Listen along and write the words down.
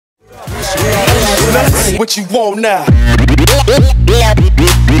say what you want now.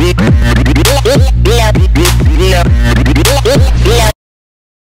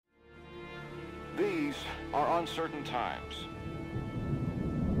 These are uncertain times.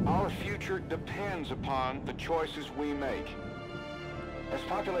 Our future depends upon the choices we make. As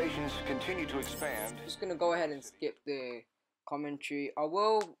populations continue to expand... Just gonna go ahead and skip the commentary. I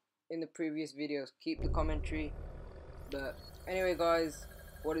will, in the previous videos, keep the commentary. But anyway guys,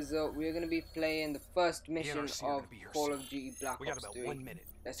 what is up? We're gonna be playing the first mission of Call of Duty Black Ops 3. We got about 1 minute.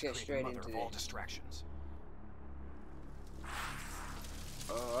 Let's get straight into all this. Distractions.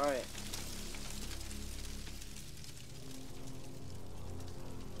 Alright.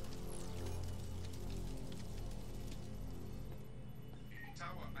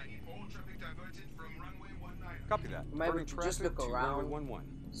 Copy that. Maybe just look around. 11.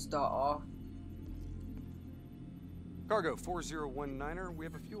 Start off. Cargo 4019er, we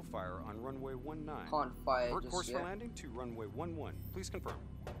have a fuel fire on runway 19. Can't fire Divert just course yet. for landing to runway 11. Please confirm.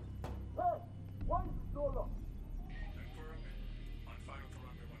 Hey, one solo.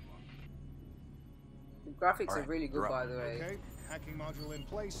 The graphics Alright, are really good, you're up. by the way. Okay, hacking module in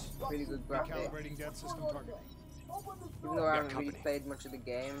place. Really good graphics. Recalibrating death system targeting. Even though I haven't really played much of the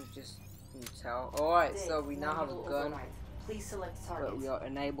game, just can tell. Alright, so we now have a gun, Please select but target. we are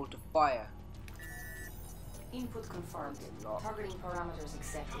unable to fire. Input confirmed. Locked. Targeting parameters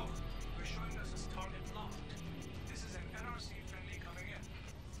accepted. We're showing us as target locked. This is an NRC friendly coming in.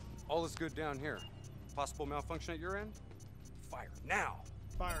 All is good down here. Possible malfunction at your end? Fire now!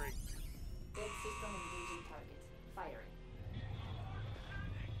 Firing. Dead system engaging target. Firing.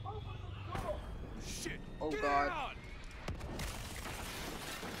 Shit! Oh Get god. out!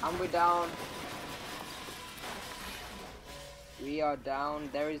 And we're down. We are down.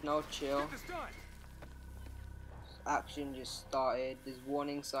 There is no chill. Get this done! Action just started. There's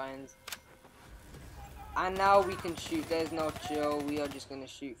warning signs. And now we can shoot. There's no chill. We are just gonna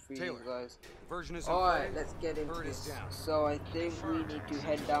shoot through Taylor, these guys. Version is in Alright, play. let's get into Bird is this. down. So I think we need to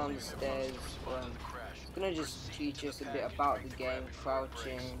head down the stairs. It's gonna just teach us a bit about the game,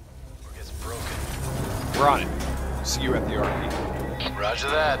 crouching. We're on it. See you at the RP. Roger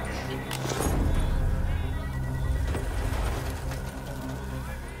that.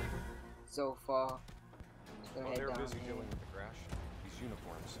 So far, just gonna While head they're down busy here. dealing with the crash, these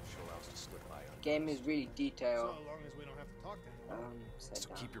uniforms should allow us to slip by on. Game is really So detailed. long as we don't have to talk to anyone. Set So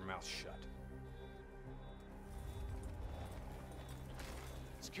down. keep your mouth shut.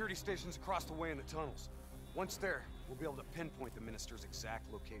 Security stations across the way in the tunnels. Once there, we'll be able to pinpoint the minister's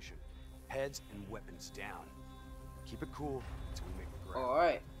exact location. Heads and weapons down. Keep it cool until we make the ground.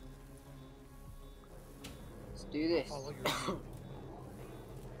 Alright. Let's do this. Follow your lead.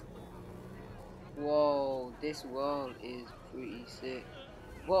 Whoa, this world is pretty sick.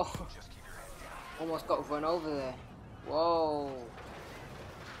 Whoa. Almost got run over there. Whoa.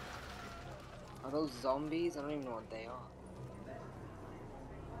 Are those zombies? I don't even know what they are.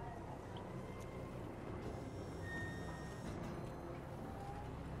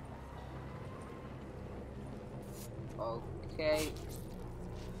 Okay.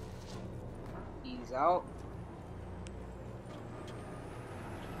 Ease out.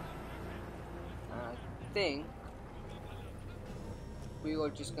 I think we are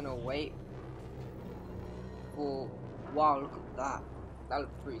just gonna wait for. Wow, look at that. That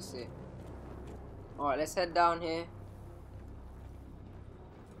looks pretty sick. Alright, let's head down here.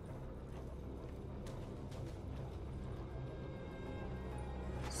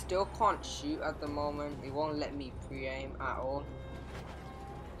 Still can't shoot at the moment. It won't let me pre-aim at all.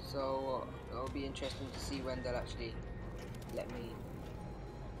 So it'll be interesting to see when they'll actually let me.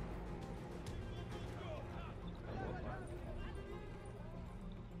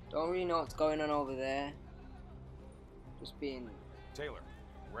 Don't really know what's going on over there. Just being. Taylor,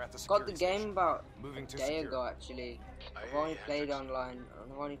 we're at the Got the security game station. about Moving a to day secure. ago actually. I I've hear only ya. played online.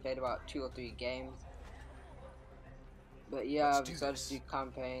 I've only played about 2 or 3 games. But yeah, Let's I've do decided this. to do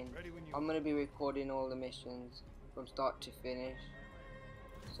campaign. Ready when you I'm gonna be recording all the missions from start to finish.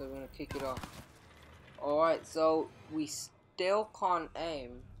 So we're gonna kick it off. Alright, so we still can't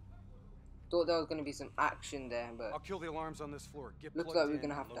aim. Thought there was gonna be some action there, but I'll kill the alarms on this floor. Get looks plugged like we're in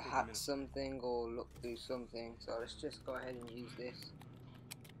gonna and have to locate the hack minister. something or look through something. So let's just go ahead and use this.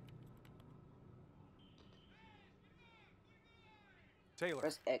 Taylor,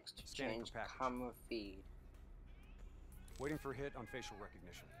 Press X to Scanning change for package. camera feed. waiting for hit on facial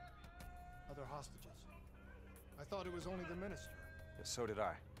recognition. other hostages. I thought it was only the minister. Yeah, so did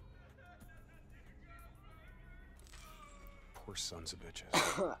I. Poor sons of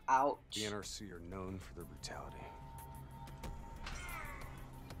bitches. Ouch. The NRC are known for their brutality.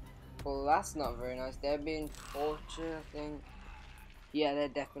 Well, that's not very nice. They're being tortured, I think. Yeah, they're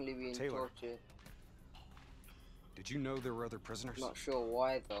definitely being Taylor. tortured. Did you know there were other prisoners? Not sure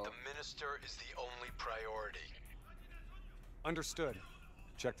why though. The minister is the only priority. Understood.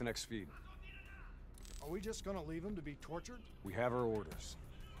 Check the next feed. Are we just gonna leave him to be tortured? We have our orders.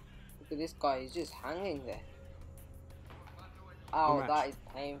 Look at this guy, he's just hanging there. Ow, match. that is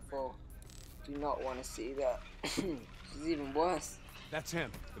painful. Do not want to see that. This is even worse. That's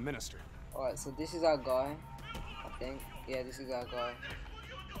him, the minister. Alright, so this is our guy, I think. Yeah, this is our guy.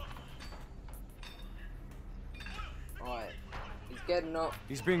 Alright, he's getting up.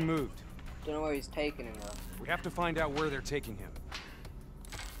 He's being moved. Don't know where he's taking him though. We have to find out where they're taking him.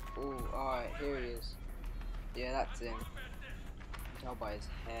 Ooh, alright, here he is. Yeah, that's him. Tell by his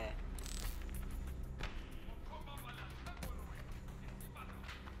hair.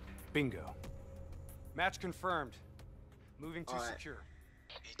 Bingo. Match confirmed. Moving to Alright. secure.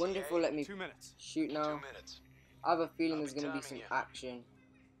 Wonder if we'll let me 2 minutes. shoot 2 now. minutes. I have a feeling I'll there's be gonna be timing some you. action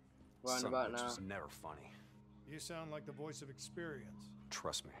right Son about of a bitch now. is never funny. You sound like the voice of experience.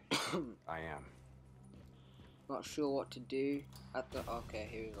 Trust me. I am. Not sure what to do at the. Okay,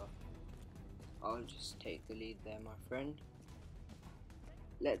 here we go. I'll just take the lead there, my friend.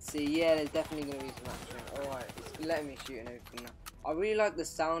 Let's see. Yeah, there's definitely gonna be some action. Alright, it's letting me shoot and everything now. I really like the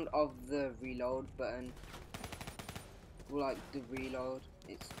sound of the reload button. Like the reload.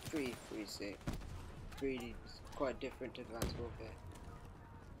 It's pretty sick. Really, it's quite different to Advanced Warfare.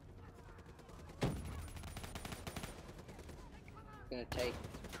 Gonna take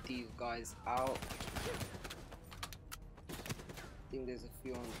these guys out. I think there's a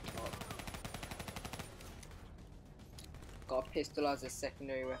few on the top. Got a pistol as a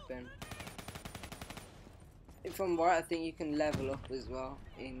secondary weapon. If I'm right, I think you can level up as well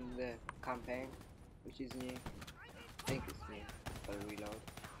in the campaign, which is new. I think it's new. Gotta reload.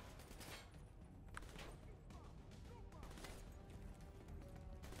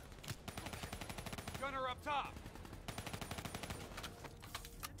 Gunner up top.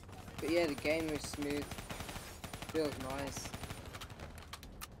 But yeah, the game is smooth. Feels nice.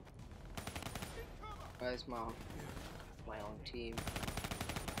 Where's my own team?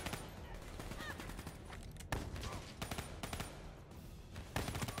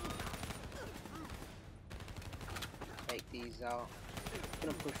 Take these out.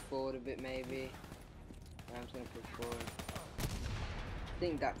 Gonna push forward a bit maybe. I'm just gonna push forward. I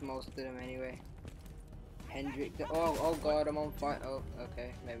think that's most of them anyway. Hendrik, oh god, I'm on fire. Oh,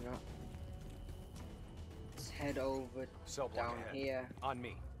 okay, maybe not. Let's head over Cell block down ahead. here. On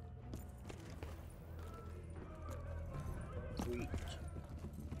me. Reach.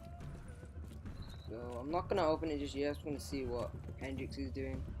 So I'm not gonna open it just yet. I'm just gonna see what Hendrix is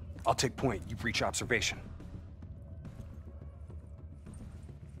doing. I'll take point. You breach observation.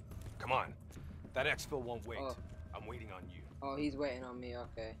 Come on. That exfil won't wait. Oh. I'm waiting on you. Oh, he's waiting on me.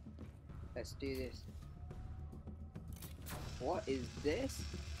 Okay, let's do this. What is this?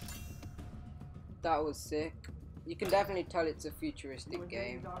 That was sick. You can definitely tell it's a futuristic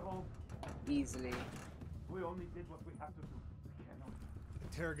game. Easily. We only did what we have to do. We cannot.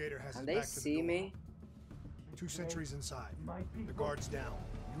 Interrogator has And his they back to the see door. me. 2 sentries inside. My people. The guard's down.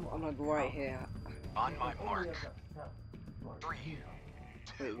 I'm like right here. On my mark. Only as a self. 3.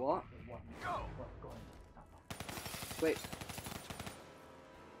 Wait, what? Go. Wait.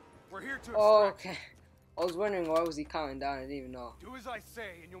 We're here to Oh, extract. okay. I was wondering why was he counting down. I didn't even know. Do as I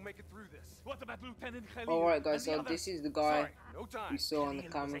say, and you'll make it through this. What about Lieutenant Khalil? Alright guys, and the so others? this is the guy Sorry, no time. we saw on the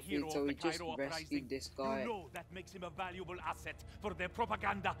Khalil was camera a hero feed, so of we the just Cairo rescued uprising. this guy. You know that makes him a valuable asset for their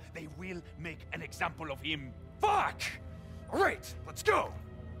propaganda. They will make an example of him. Fuck! Alright, let's go!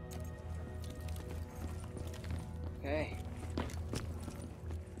 Okay.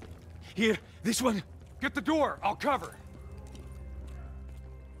 Here, this one. Get the door, I'll cover.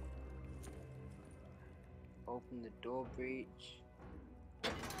 Open the door breach.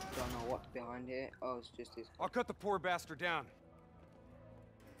 Don't know what's behind here. Oh, it's just this. I'll cut the poor bastard down.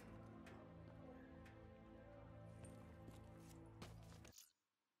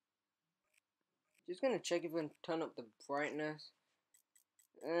 Just gonna check if we can turn up the brightness.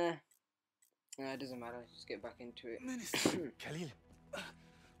 It doesn't matter. Just get back into it. Minister. Khalil.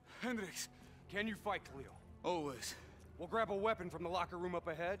 Hendrix, can you fight Khalil? Always. We'll grab a weapon from the locker room up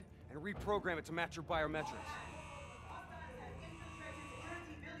ahead and reprogram it to match your biometrics.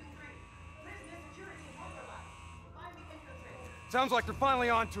 Sounds like they're finally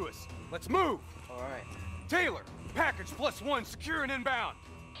on to us. Let's move! Alright. Taylor, package +1, secure and inbound.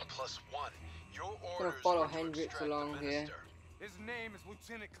 +1. Your Gonna orders follow are to Hendrix extract the along here. minister. His name is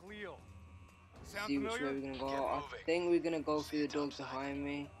Lieutenant Khalil. Sound See which way familiar? we're gonna go. Get I moving. think we're gonna go See through you the doors topside. behind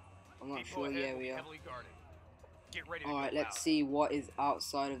me. I'm not Depot sure. ahead Yeah, will be we are. heavily guarded. Get ready to Alright, go let's out. see what is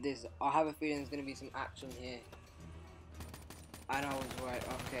outside of this. I have a feeling there's going to be some action here. And I was right.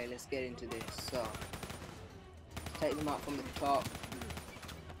 Okay, let's get into this. So, let's take them out from the top.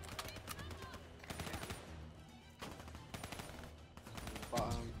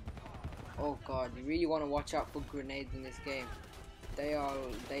 Bottom. Oh god, you really want to watch out for grenades in this game. They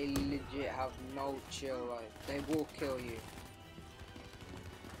legit have no chill, like, they will kill you.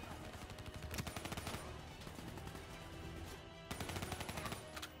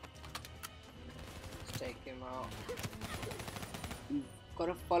 Let's take him out. You've got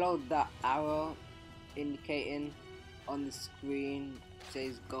to follow that arrow indicating on the screen,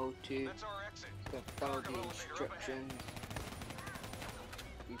 says go to. That's our exit. So follow the instructions.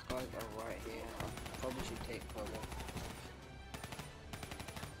 These guys are right here. I probably should take cover.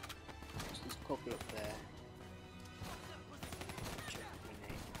 There's a couple up there. Check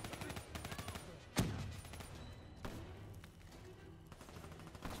grenade.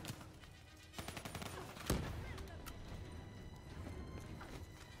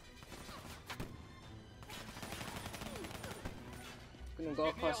 Gonna go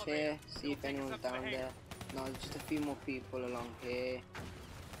across here, see if anyone's down there. No, there's just a few more people along here.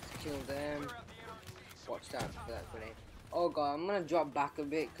 Let's kill them. Watch out for that grenade. Oh god, I'm gonna drop back a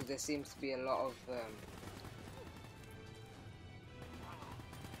bit because there seems to be a lot of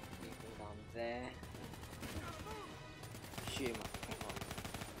people down there. Shoot him up.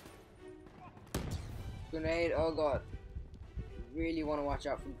 Grenade, oh god. Really want to watch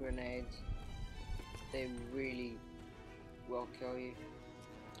out for grenades. They really will kill you.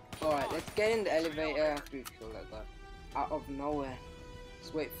 Alright, let's get in the elevator after we kill that guy. Out of nowhere.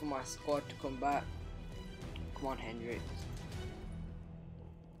 Let's wait for my squad to come back. Come on, Hendrix.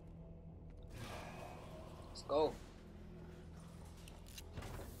 Let's go.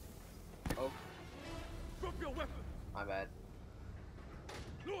 Oh. Drop your weapon. My bad.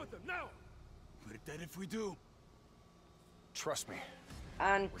 Lower them now. We're dead if we do. Trust me.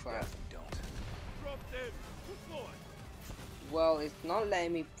 And crap. Don't. Drop dead. Push forward. Well, it's not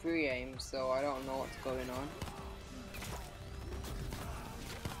letting me pre-aim, so I don't know what's going on.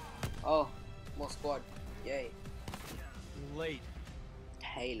 Oh, more squad. Yay. Late.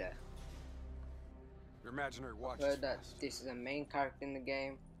 Taylor. Your imaginary watch. Heard that this is a main character in the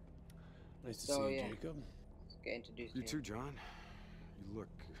game. Nice to So, see you, yeah. Jacob. Let's get introduced You to too, him. John. You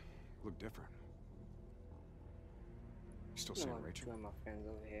look different. You still No, seeing Rachel? two of my friends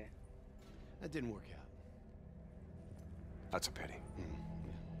over here. That didn't work out. That's a pity.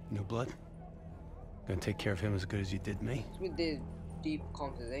 No blood? Gonna take care of him as good as you did me? We did deep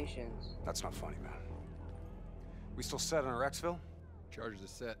conversations. That's not funny, man. We still set on our exfil? Charges are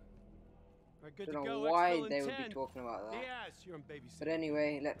set. Right, good Don't to know go. why Exfil in they would 10. be talking about that. Yes, you're on babysit. But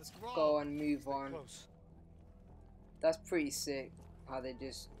anyway, let's roll. go and move Stay on. close. That's pretty sick, how they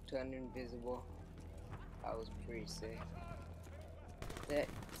just turned invisible. That was pretty sick. There's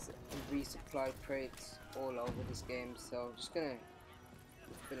resupply crates all over this game, so I'm just gonna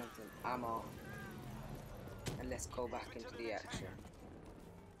fill up some ammo and let's go back into the action.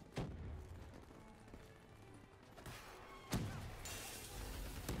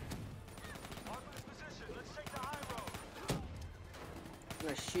 I'm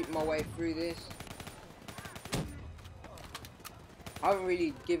gonna shoot my way through this. I haven't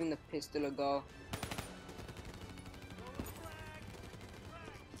really given the pistol a go.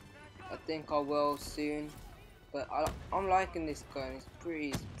 I think I will soon, but I'm liking this gun.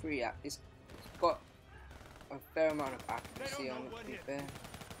 It's got a fair amount of accuracy on it, to be fair.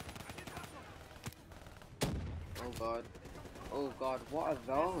 Oh god, what are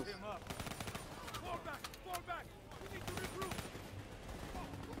those?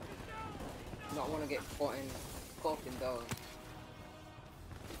 Not want to get caught in those.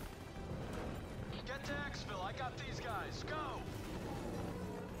 Get to Exfil. I got these guys. Go.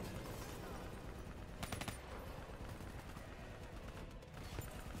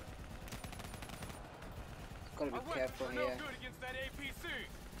 Gotta be careful here. No good against that APC.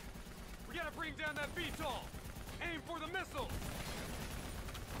 We gotta bring down that VTOL. Aim for the missile.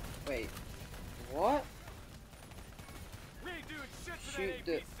 Wait, what? Ray, dude, shit to Shoot that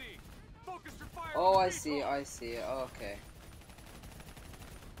the- APC. Focus your fire Oh, on I the see it, VTOL. I see it. Oh, okay.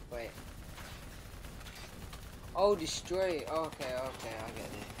 Wait. Oh, destroy it. Okay, okay, I get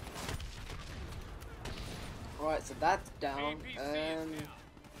it. Alright, so that's down. APC is down.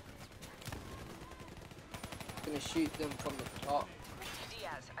 Gonna shoot them from the top.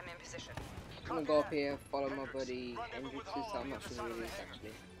 Diaz, I'm in position. I'm gonna go up here, follow my buddy Hendrix. I'm not sure who it is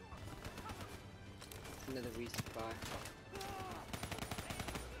actually. Another resupply.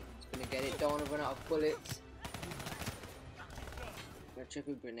 It's don't want to run out of bullets. I'm gonna chuck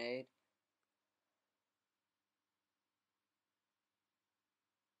a grenade.